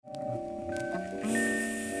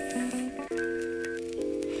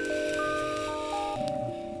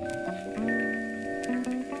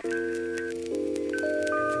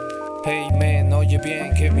Hey man, oye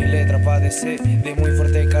bien que mi letra padece de muy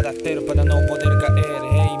fuerte carácter para no poder caer.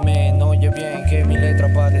 Hey man, oye bien que mi letra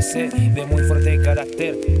padece de muy fuerte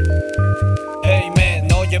carácter. Hey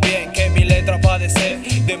man, oye bien que mi letra padece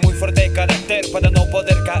de muy fuerte carácter para no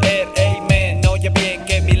poder caer. Hey man, oye bien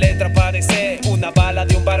que mi letra padece una bala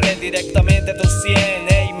de un barril directamente a tu 100.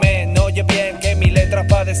 Hey man, oye bien que mi letra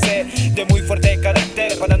padece de muy fuerte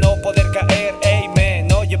carácter para no poder caer. Hey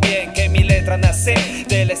man, oye bien que mi letra nace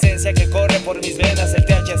de la esencia que corre por mis venas, el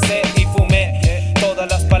THC, y fumé todas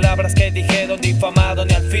las palabras que dijeron, difamaron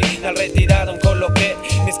y al final retiraron. Coloqué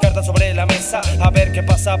mis cartas sobre la mesa a ver qué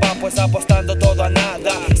pasaba, pues apostando todo a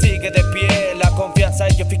nada. Sigue de pie la confianza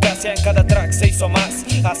y eficacia, en cada track se hizo más,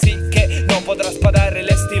 así que no podrás parar el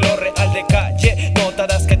estilo real de calle.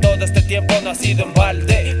 Notarás que todo este tiempo no ha sido en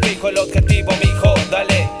balde. Fijo el objetivo, mijo,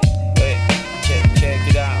 dale. Check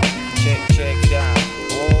it out, check it out.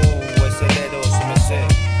 Oh, es el Heroz Hemece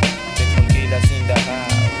Nuttoriouz in the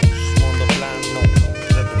house. Mundo plano,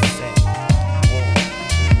 represent.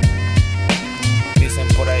 Dicen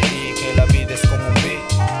por ahí que la vida es como un beat.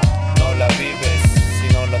 No la vives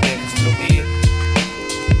si no la dejas fluir.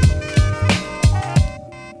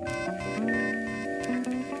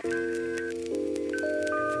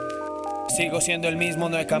 Sigo siendo el mismo,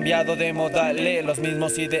 no he cambiado de modales, los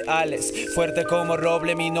mismos ideales. Fuerte como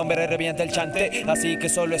roble, mi nombre revienta el chante, así que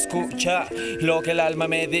solo escucha lo que el alma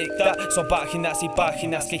me dicta. Son páginas y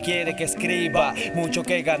páginas que quiere que escriba. Mucho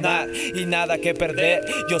que ganar y nada que perder.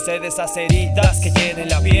 Yo sé de esas heridas que llenen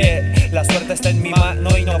la piel. La suerte está en mi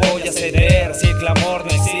mano y no voy a ceder. Si el clamor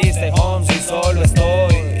no existe, home, si solo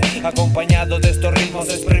estoy acompañado de estos ritmos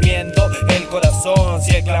exprimiendo el corazón.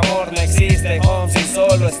 Si el clamor no existe, home, si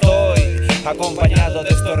solo estoy acompañado de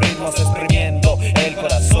estos ritmos exprimiendo